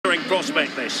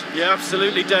prospect, this. Yeah,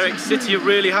 absolutely, Derek. City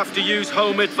really have to use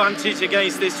home advantage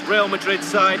against this Real Madrid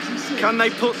side. Can they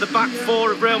put the back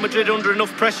four of Real Madrid under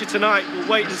enough pressure tonight? We'll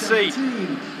wait and see.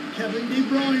 Kevin De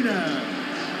Bruyne.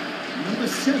 Number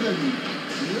 7,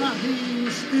 Raheem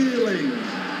Sterling.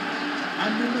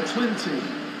 And number 20,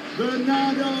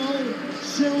 Bernardo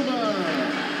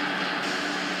Silva.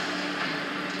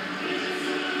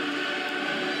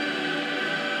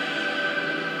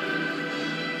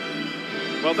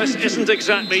 Well, this isn't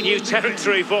exactly new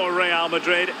territory for Real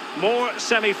Madrid. More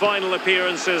semi-final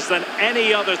appearances than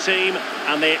any other team,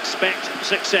 and they expect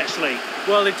success, Lee.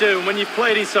 Well, they do, and when you've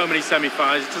played in so many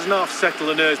semi-finals, it doesn't half settle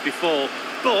the nerves before.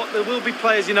 But there will be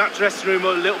players in that dressing room who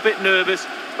are a little bit nervous.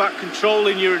 It's about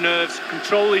controlling your nerves,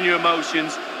 controlling your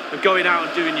emotions, and going out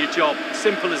and doing your job.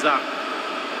 Simple as that.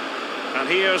 And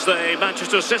here's the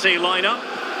Manchester City lineup.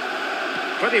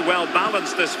 Pretty well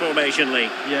balanced, this formation, Lee.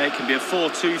 Yeah, it can be a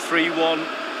 4-2-3-1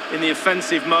 in the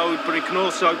offensive mode, but it can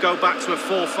also go back to a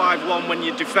 4-5-1 when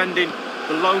you're defending.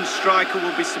 The lone striker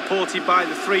will be supported by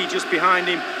the three just behind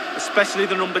him, especially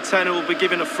the number 10 who will be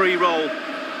given a free role.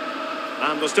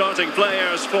 And the starting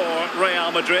players for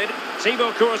Real Madrid.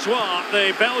 Thibaut Courtois,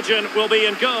 the Belgian, will be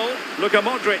in goal. Luka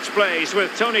Modric plays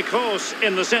with Toni Kroos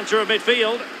in the centre of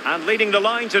midfield. And leading the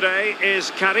line today is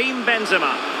Karim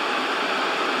Benzema.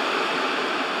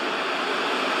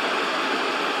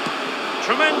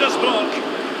 Tremendous block.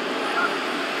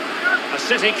 A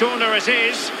City corner it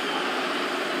is.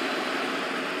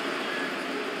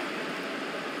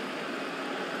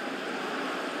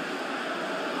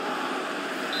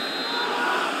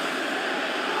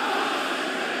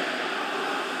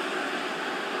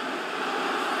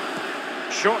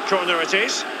 Short corner it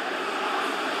is.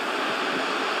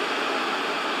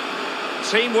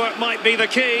 Teamwork might be the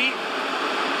key.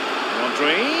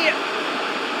 Rodri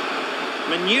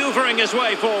manoeuvring his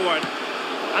way forward.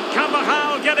 And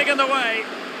Carvajal getting in the way.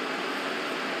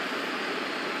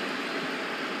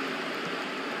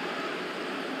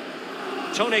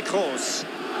 Toni Kroos.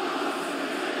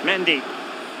 Mendy.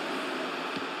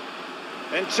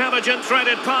 Intelligent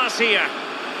threaded pass here.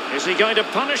 Is he going to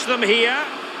punish them here?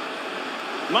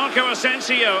 Marco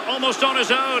Asensio almost on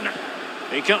his own.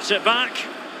 He cuts it back.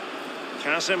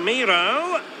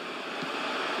 Casemiro.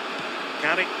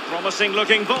 Carrick, promising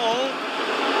looking ball.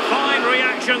 Fine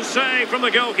reaction save from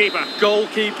the goalkeeper.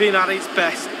 Goalkeeping at its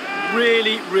best.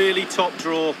 Really, really top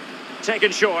draw.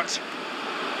 Taken short.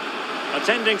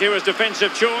 Attending to his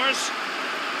defensive chores.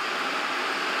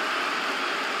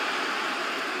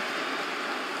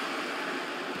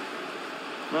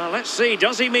 Well, let's see,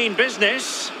 does he mean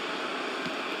business?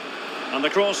 And the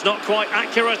cross not quite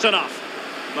accurate enough.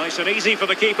 Nice and easy for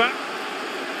the keeper.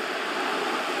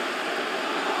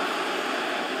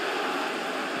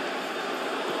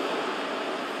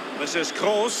 This is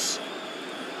Kroos.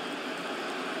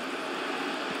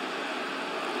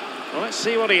 Well, let's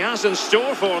see what he has in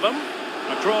store for them.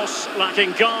 A cross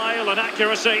lacking guile and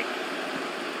accuracy.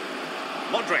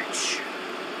 Modric.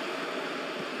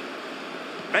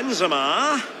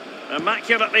 Benzema.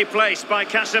 Immaculately placed by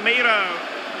Casemiro.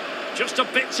 Just a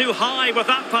bit too high with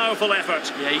that powerful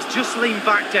effort. Yeah, he's just leaned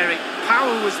back, Derek.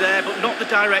 Power was there, but not the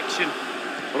direction.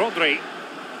 Rodri.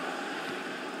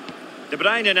 De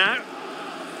Bruyne now.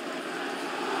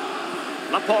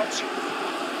 Laporte.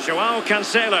 Joao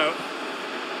Cancelo.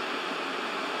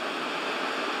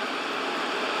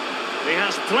 He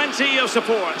has plenty of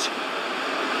support.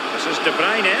 This is De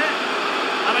Bruyne.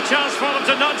 And a chance for them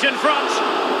to nudge in front.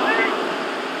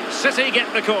 City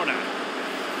get the corner.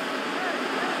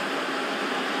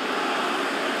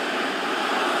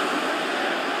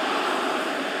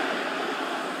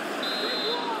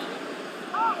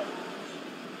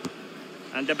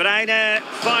 And De Bruyne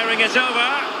firing it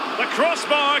over. The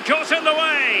crossbar got in the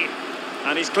way.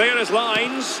 And he's clear his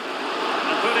lines.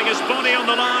 And putting his body on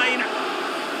the line.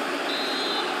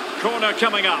 Corner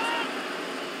coming up.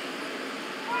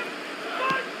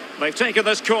 They've taken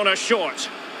this corner short.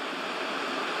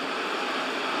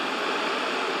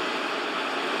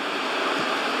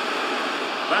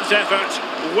 That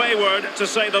effort, wayward to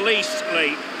say the least,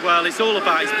 Lee. Well, it's all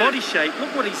about his body shape.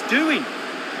 Look what he's doing.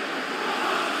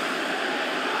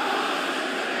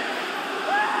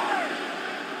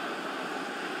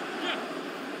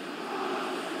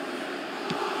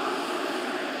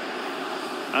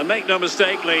 And make no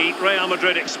mistake, Lee, Real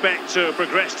Madrid expect to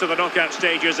progress to the knockout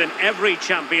stages in every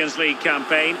Champions League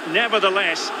campaign.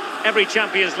 Nevertheless, every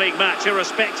Champions League match,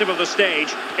 irrespective of the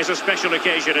stage, is a special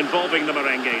occasion involving the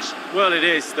Merengues. Well, it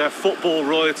is. They're football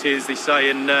royalty, as they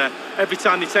say, and every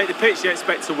time they take the pitch, they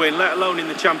expect to win, let alone in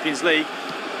the Champions League.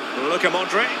 Luka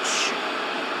Modric.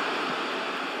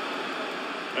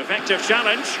 Effective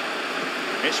challenge.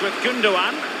 It's with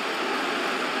Gundogan.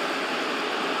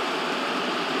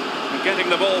 And getting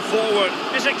the ball forward.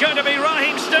 Is it going to be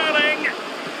Raheem Sterling?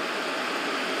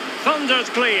 Thundered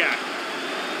clear.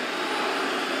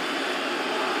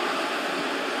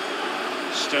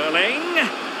 Sterling.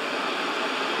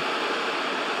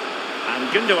 And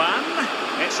Gundogan.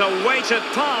 It's a weighted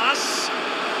pass.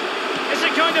 Is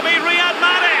it going to be Riyad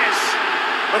Mahrez?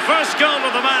 The first goal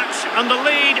of the match, and the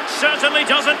lead certainly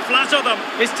doesn't flatter them.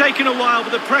 It's taken a while,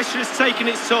 but the pressure has taken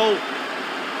its toll.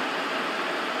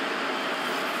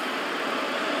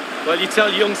 Well, you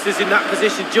tell youngsters in that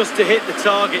position just to hit the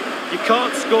target. You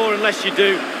can't score unless you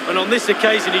do, and on this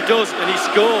occasion he does, and he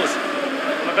scores.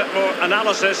 A bit more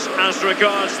analysis as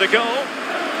regards the goal.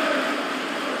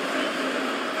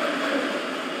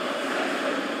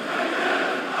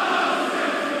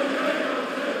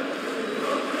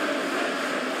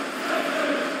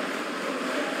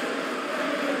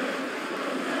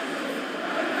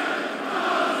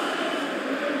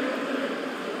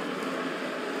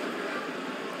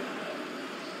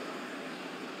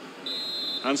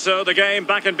 And so the game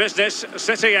back in business.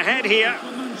 City ahead here.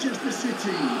 For Manchester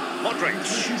City. Modric.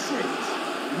 26,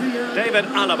 Riyad David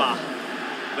Mahrez. Alaba.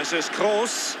 This is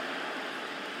Kroos.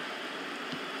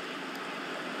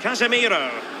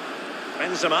 Casemiro.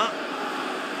 Benzema.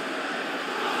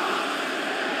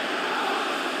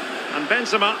 And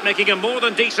Benzema making a more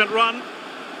than decent run.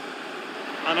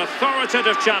 An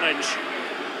authoritative challenge.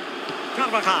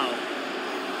 Carvajal.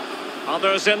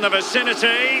 Others in the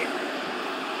vicinity.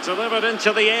 Delivered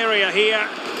into the area here.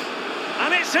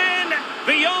 And it's in!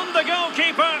 Beyond the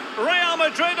goalkeeper. Real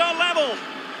Madrid are level.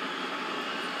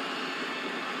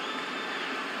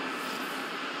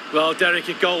 Well, Derek,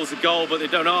 a goal's a goal, but they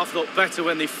don't half look better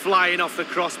when they fly in off the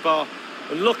crossbar.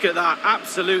 And look at that,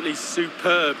 absolutely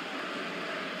superb.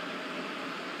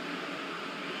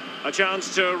 A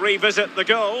chance to revisit the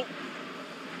goal.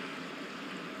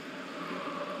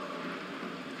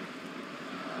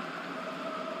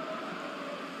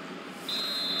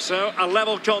 So, a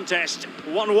level contest,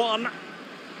 1-1.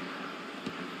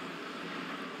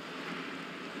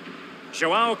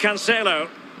 João Cancelo.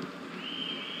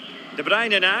 De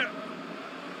Bruyne now.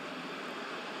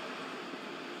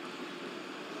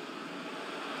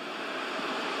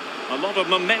 A lot of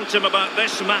momentum about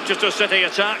this Manchester City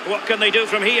attack. What can they do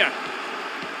from here?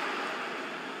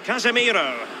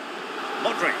 Casemiro.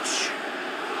 Modric.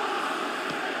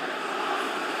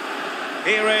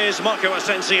 Here is Marco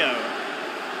Asensio.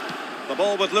 The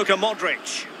ball with Luka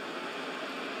Modric.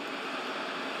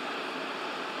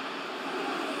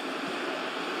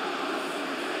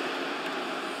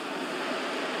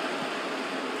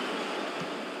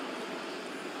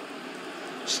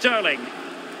 Sterling.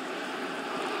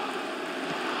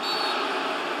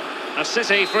 A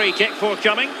City free kick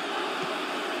forthcoming.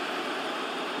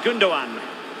 Gundogan.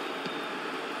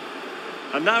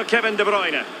 And now Kevin De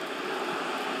Bruyne.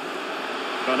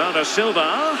 Bernardo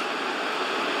Silva.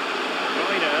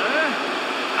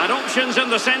 And options in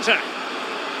the centre.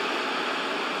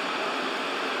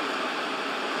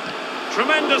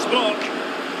 Tremendous block.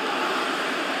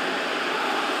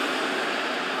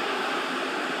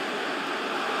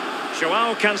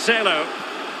 João Cancelo.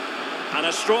 And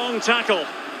a strong tackle.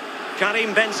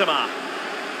 Karim Benzema.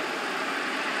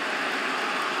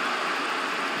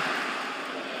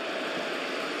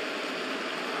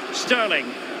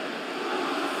 Sterling.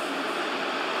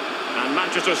 And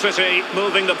Manchester City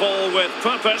moving the ball with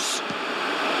purpose.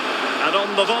 And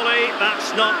on the volley,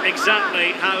 that's not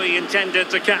exactly how he intended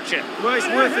to catch it. Well, it's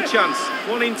worth a chance.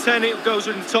 1 in 10 it goes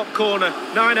in the top corner.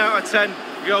 9 out of 10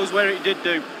 goes where it did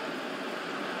do.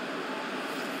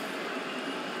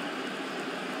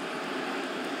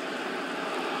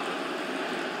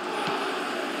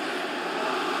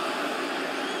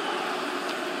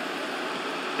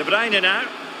 De Bruyne now.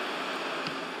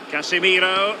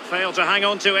 Casemiro failed to hang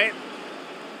on to it.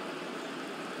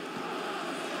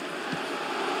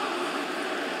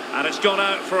 And it's gone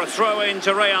out for a throw-in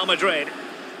to Real Madrid.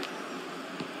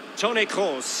 Toni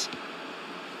Kroos.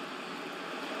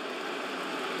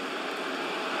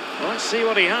 Let's see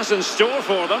what he has in store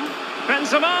for them.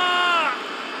 Benzema!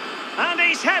 And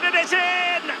he's headed it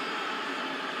in!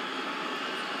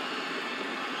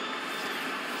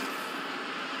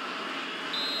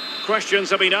 Questions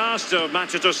have been asked of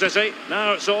Manchester City.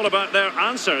 Now it's all about their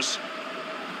answers.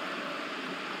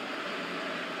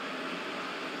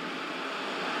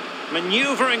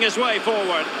 Manoeuvring his way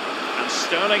forward. And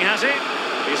Sterling has it.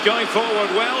 He's going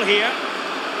forward well here.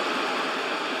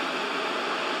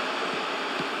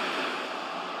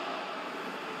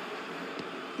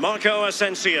 Marco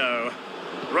Asensio.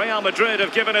 Real Madrid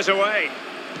have given us away.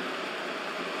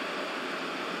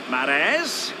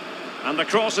 Mahrez. And the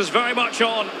cross is very much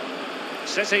on.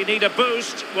 City need a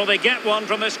boost. Will they get one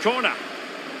from this corner?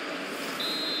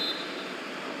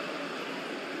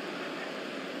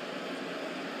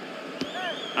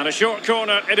 And a short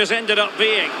corner it has ended up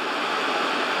being.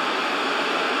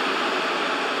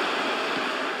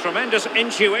 Tremendous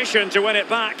intuition to win it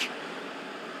back.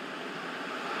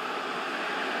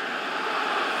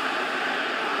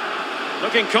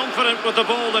 Looking confident with the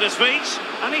ball at his feet.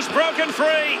 And he's broken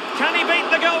free. Can he beat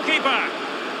the goalkeeper?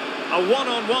 A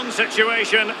one-on-one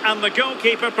situation, and the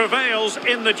goalkeeper prevails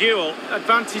in the duel.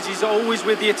 Advantage is always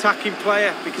with the attacking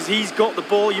player because he's got the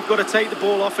ball. You've got to take the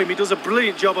ball off him. He does a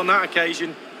brilliant job on that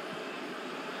occasion.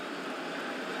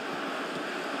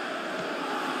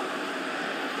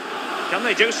 Can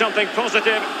they do something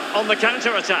positive on the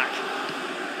counter-attack?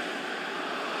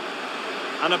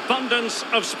 An abundance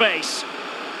of space.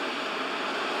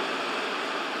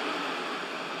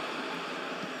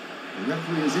 The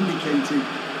referee has indicated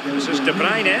This is De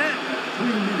Bruyne. 3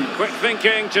 minutes. Quick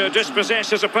thinking to dispossess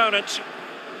his opponent.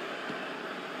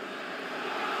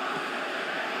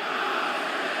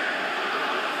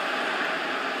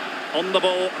 On the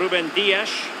ball, Ruben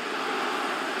Dias.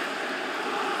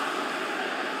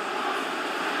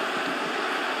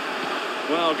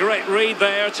 Well, great read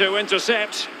there to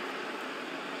intercept.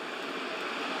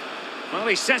 Well,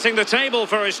 he's setting the table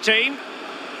for his team.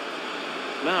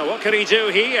 Now, what can he do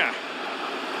here?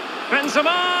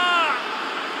 Benzema!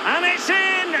 And it's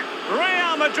in!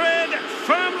 Real Madrid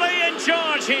firmly in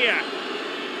charge here.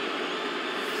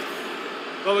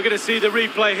 Well, we're going to see the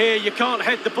replay here. You can't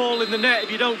head the ball in the net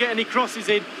if you don't get any crosses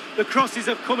in. The crosses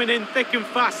are coming in thick and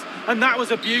fast, and that was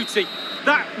a beauty.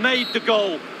 That made the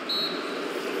goal.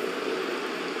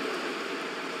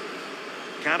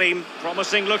 Karim,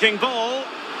 promising looking ball.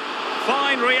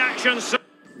 Fine reaction.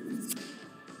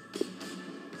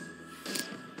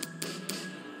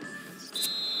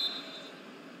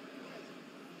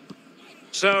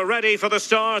 So ready for the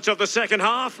start of the second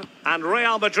half, and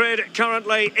Real Madrid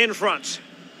currently in front.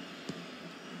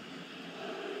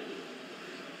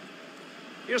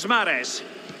 Here's Mahrez.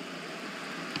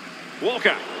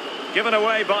 Walker, given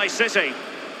away by City.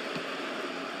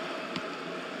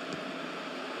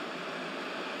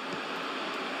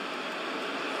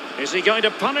 Is he going to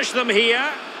punish them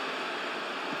here?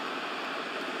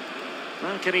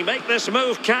 Well, can he make this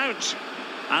move count?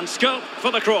 And scope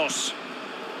for the cross.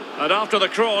 And after the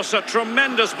cross, a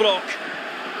tremendous block.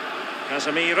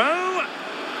 Casemiro.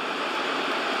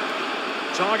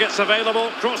 Targets available,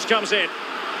 cross comes in.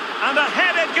 And a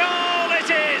headed goal it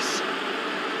is!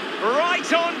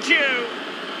 Right on cue.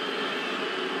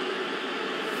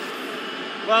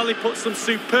 Well, he put some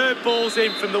superb balls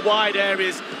in from the wide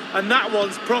areas, and that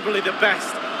one's probably the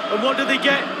best. And what do they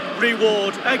get?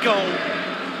 Reward, a goal.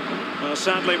 Well,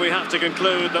 sadly, we have to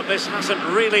conclude that this hasn't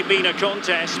really been a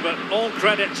contest, but all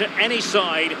credit to any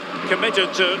side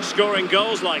committed to scoring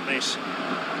goals like this.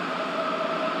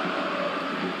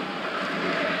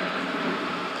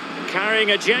 Carrying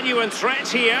a genuine threat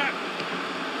here.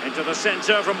 Into the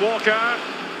centre from Walker.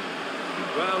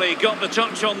 Well, he got the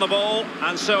touch on the ball,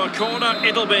 and so a corner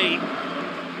it'll be.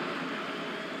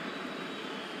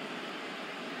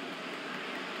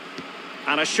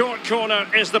 And a short corner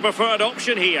is the preferred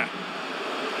option here.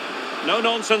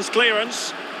 No-nonsense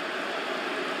clearance.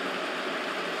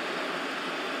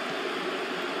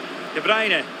 De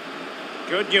Bruyne.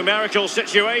 Good numerical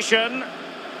situation.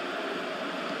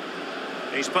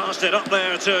 He's passed it up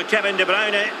there to Kevin De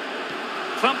Bruyne.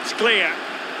 Thumped clear.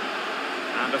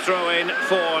 And a throw-in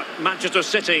for Manchester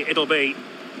City it'll be.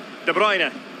 De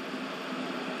Bruyne.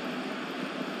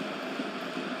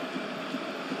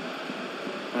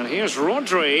 And here's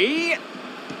Rodri.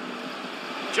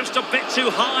 Just a bit too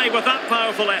high with that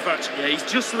powerful effort. Yeah, he's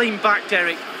just leaned back,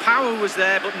 Derek. Power was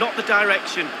there, but not the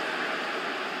direction.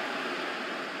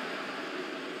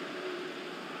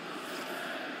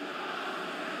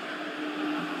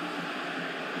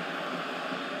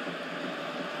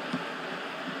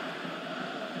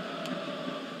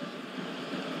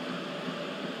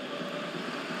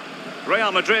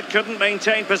 Real Madrid couldn't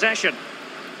maintain possession.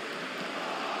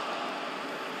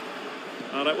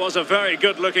 Well, it was a very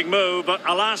good-looking move, but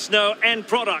alas, no end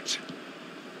product.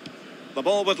 The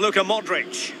ball with Luka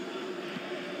Modric.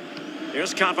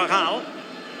 Here's Carvajal.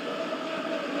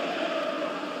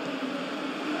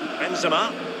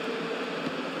 Benzema.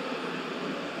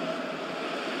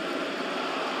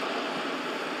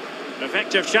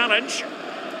 Effective challenge.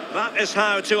 That is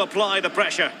how to apply the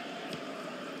pressure.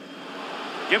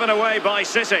 Given away by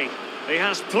City. He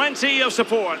has plenty of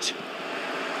support.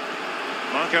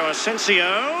 Marco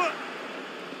Asensio.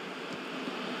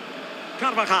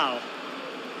 Carvajal.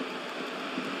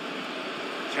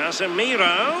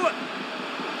 Casemiro.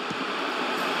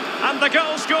 And the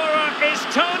goal scorer is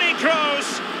Toni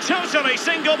Kroos, totally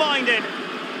single-minded.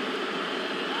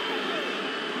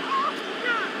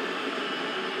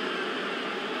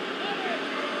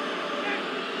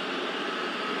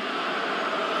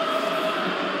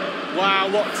 Wow,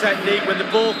 what technique when the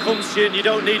ball comes to you and you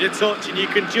don't need a touch and you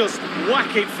can just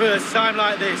whack it first time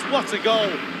like this. What a goal.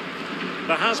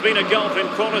 There has been a gulf in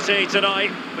quality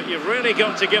tonight, but you've really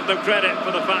got to give them credit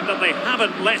for the fact that they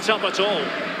haven't let up at all.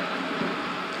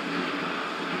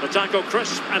 The tackle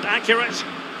crisp and accurate,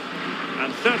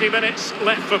 and 30 minutes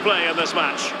left for play in this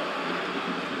match.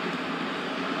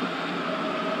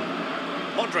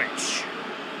 Modric.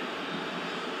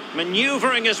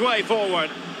 Manoeuvring his way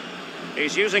forward.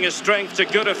 He's using his strength to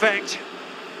good effect.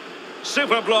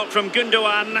 Super block from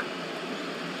Gundogan.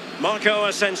 Marco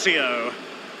Asensio.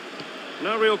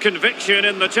 No real conviction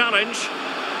in the challenge.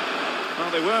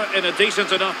 Well, they were in a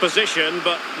decent enough position,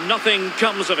 but nothing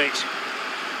comes of it.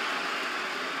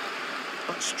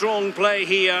 But strong play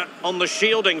here on the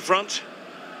shielding front.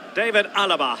 David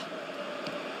Alaba.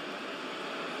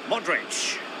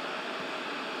 Modric.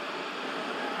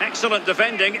 Excellent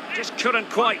defending, just couldn't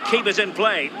quite keep it in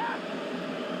play.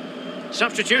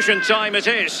 Substitution time it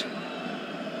is.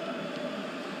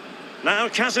 Now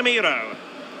Casemiro.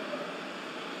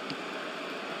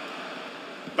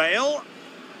 Bale.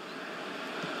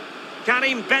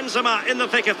 Karim Benzema in the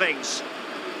thick of things.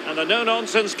 And a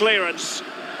no-nonsense clearance.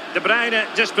 De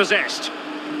Bruyne dispossessed.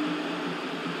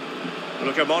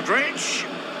 Look at Modric.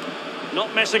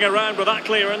 Not messing around with that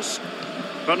clearance.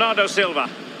 Bernardo Silva.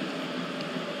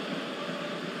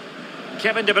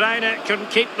 Kevin De Bruyne couldn't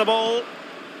keep the ball.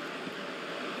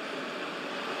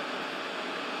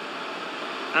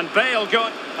 And Bale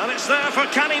got, and it's there for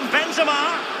Karim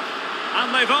Benzema.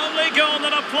 And they've only gone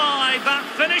and applied that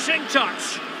finishing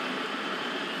touch.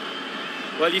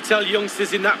 Well, you tell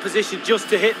youngsters in that position just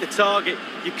to hit the target.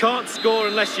 You can't score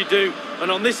unless you do. And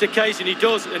on this occasion he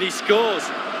does, and he scores.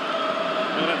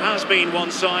 Well, it has been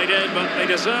one-sided, but they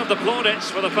deserve the plaudits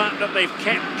for the fact that they've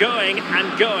kept going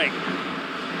and going.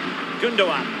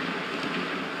 Gundogan.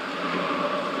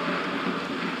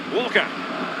 Walker.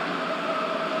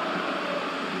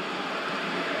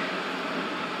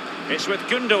 It's with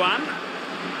Gundogan.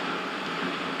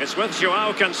 It's with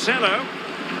Joao Cancelo.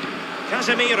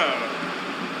 Casemiro.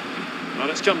 Well,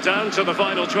 it's come down to the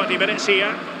final 20 minutes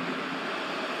here.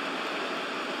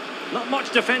 Not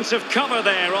much defensive cover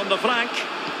there on the flank.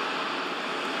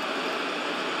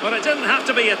 Well, it didn't have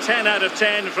to be a 10 out of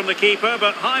 10 from the keeper,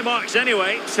 but high marks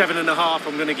anyway. 7.5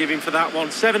 I'm going to give him for that one.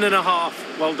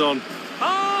 7.5. Well done.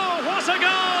 Oh, what a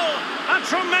goal! A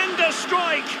tremendous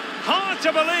strike. Hard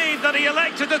to believe that he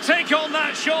elected to take on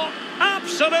that shot.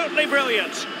 Absolutely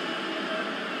brilliant.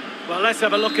 Well, let's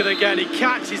have a look at it again. He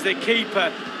catches the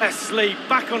keeper asleep,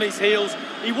 back on his heels.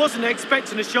 He wasn't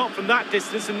expecting a shot from that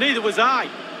distance, and neither was I.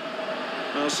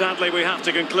 Well, sadly, we have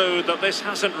to conclude that this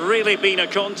hasn't really been a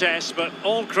contest, but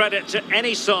all credit to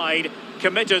any side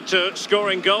committed to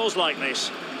scoring goals like this.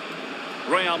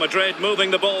 Real Madrid moving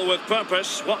the ball with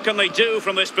purpose. What can they do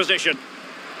from this position?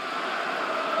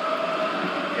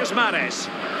 Here's Mahrez.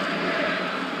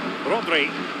 Rodri.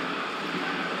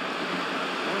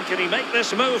 Well, can he make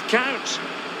this move count?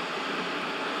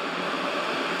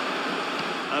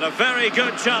 And a very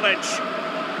good challenge.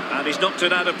 And he's knocked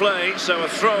it out of play, so a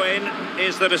throw-in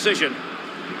is the decision.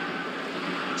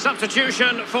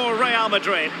 Substitution for Real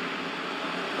Madrid.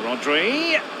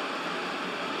 Rodri.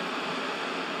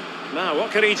 Now,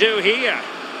 what can he do here?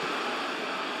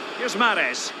 Here's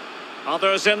Mahrez.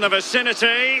 Others in the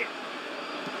vicinity.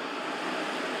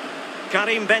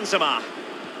 Karim Benzema.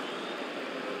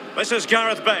 This is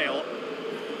Gareth Bale.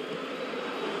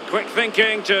 Quick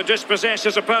thinking to dispossess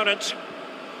his opponent.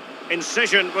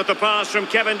 Incision with the pass from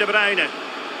Kevin De Bruyne.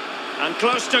 And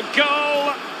close to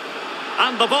goal.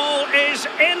 And the ball is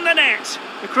in the net.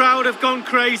 The crowd have gone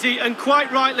crazy, and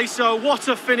quite rightly so. What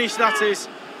a finish that is.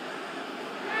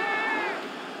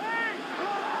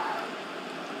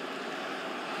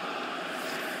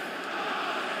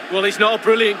 Well, it's not a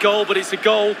brilliant goal, but it's a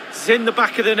goal. It's in the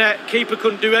back of the net. Keeper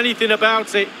couldn't do anything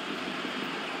about it.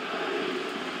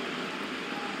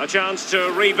 A chance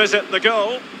to revisit the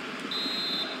goal.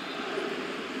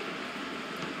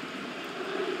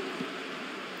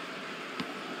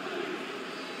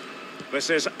 This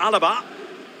is Alaba.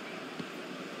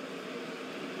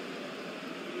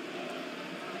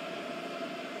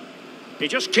 He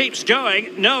just keeps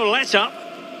going, no let-up.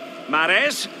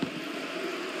 Mahrez.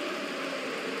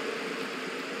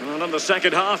 Well, in the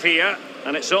second half here,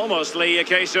 and it's almost, Lee, a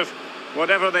case of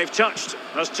Whatever they've touched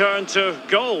has turned to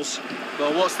goals.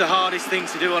 Well, what's the hardest thing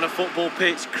to do on a football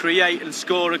pitch? Create and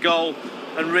score a goal.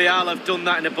 And Real have done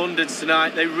that in abundance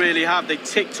tonight. They really have. They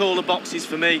ticked all the boxes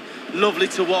for me. Lovely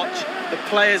to watch. The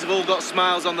players have all got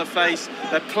smiles on their face.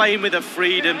 They're playing with a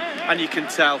freedom, and you can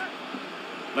tell.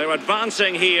 They're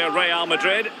advancing here, Real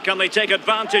Madrid. Can they take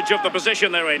advantage of the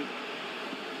position they're in?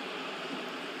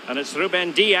 And it's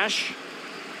Ruben Dias.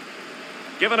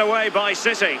 Given away by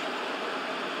City.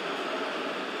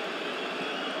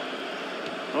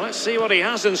 Well, let's see what he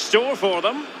has in store for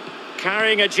them.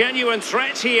 Carrying a genuine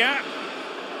threat here.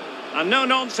 And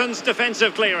no-nonsense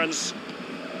defensive clearance.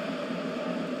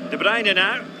 De Bruyne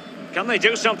now. Can they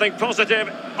do something positive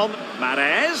on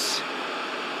Mahrez?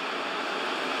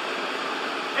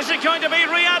 Is it going to be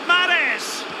Riyad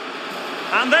Mahrez?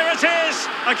 And there it is,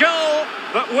 a goal.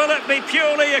 But will it be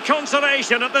purely a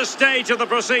consolation at this stage of the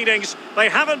proceedings? They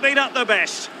haven't been at their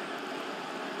best.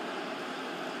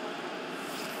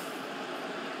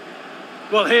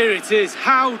 Well, here it is.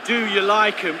 How do you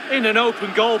like him? In an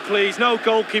open goal, please. No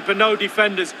goalkeeper, no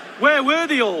defenders. Where were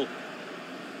they all?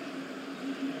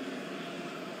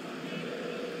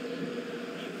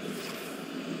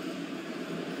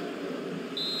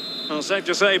 Well, safe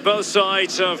to say both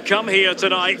sides have come here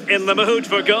tonight in the mood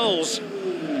for goals.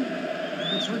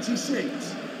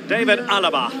 26. David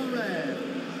Alaba.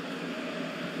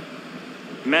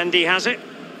 Mendy has it.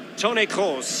 Toni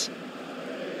Kroos.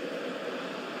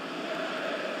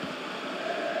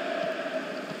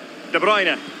 De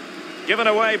Bruyne, given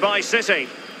away by City.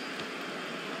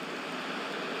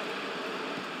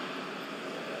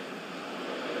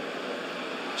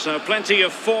 So plenty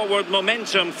of forward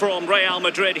momentum from Real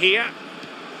Madrid here.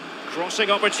 Crossing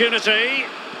opportunity.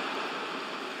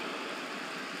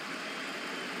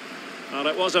 Well,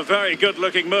 it was a very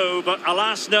good-looking move, but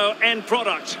alas, no end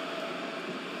product.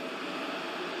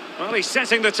 Well, he's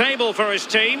setting the table for his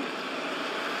team.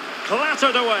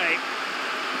 Clattered away.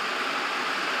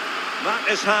 That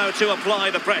is how to apply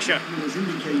the pressure.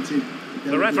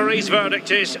 The referee's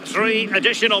verdict is 3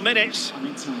 additional minutes.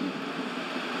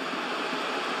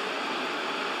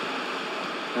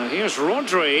 Now here's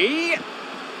Rodri.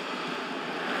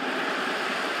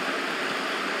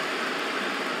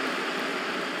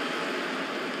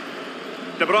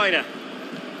 De Bruyne.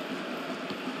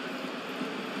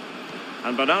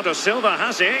 And Bernardo Silva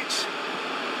has it.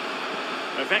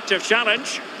 Effective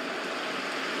challenge.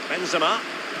 Benzema.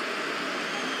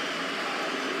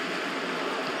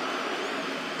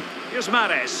 Here's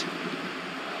Mahrez.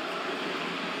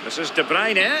 This is De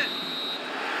Bruyne.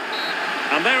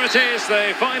 And there it is,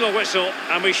 the final whistle.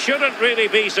 And we shouldn't really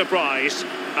be surprised.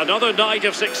 Another night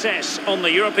of success on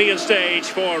the European stage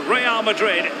for Real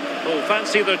Madrid, who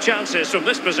fancy their chances from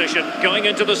this position going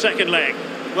into the second leg.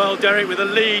 Well, Derek, with a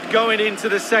lead going into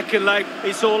the second leg,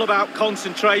 it's all about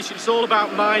concentration. It's all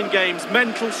about mind games,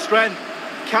 mental strength.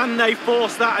 Can they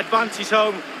force that advantage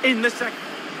home in the second?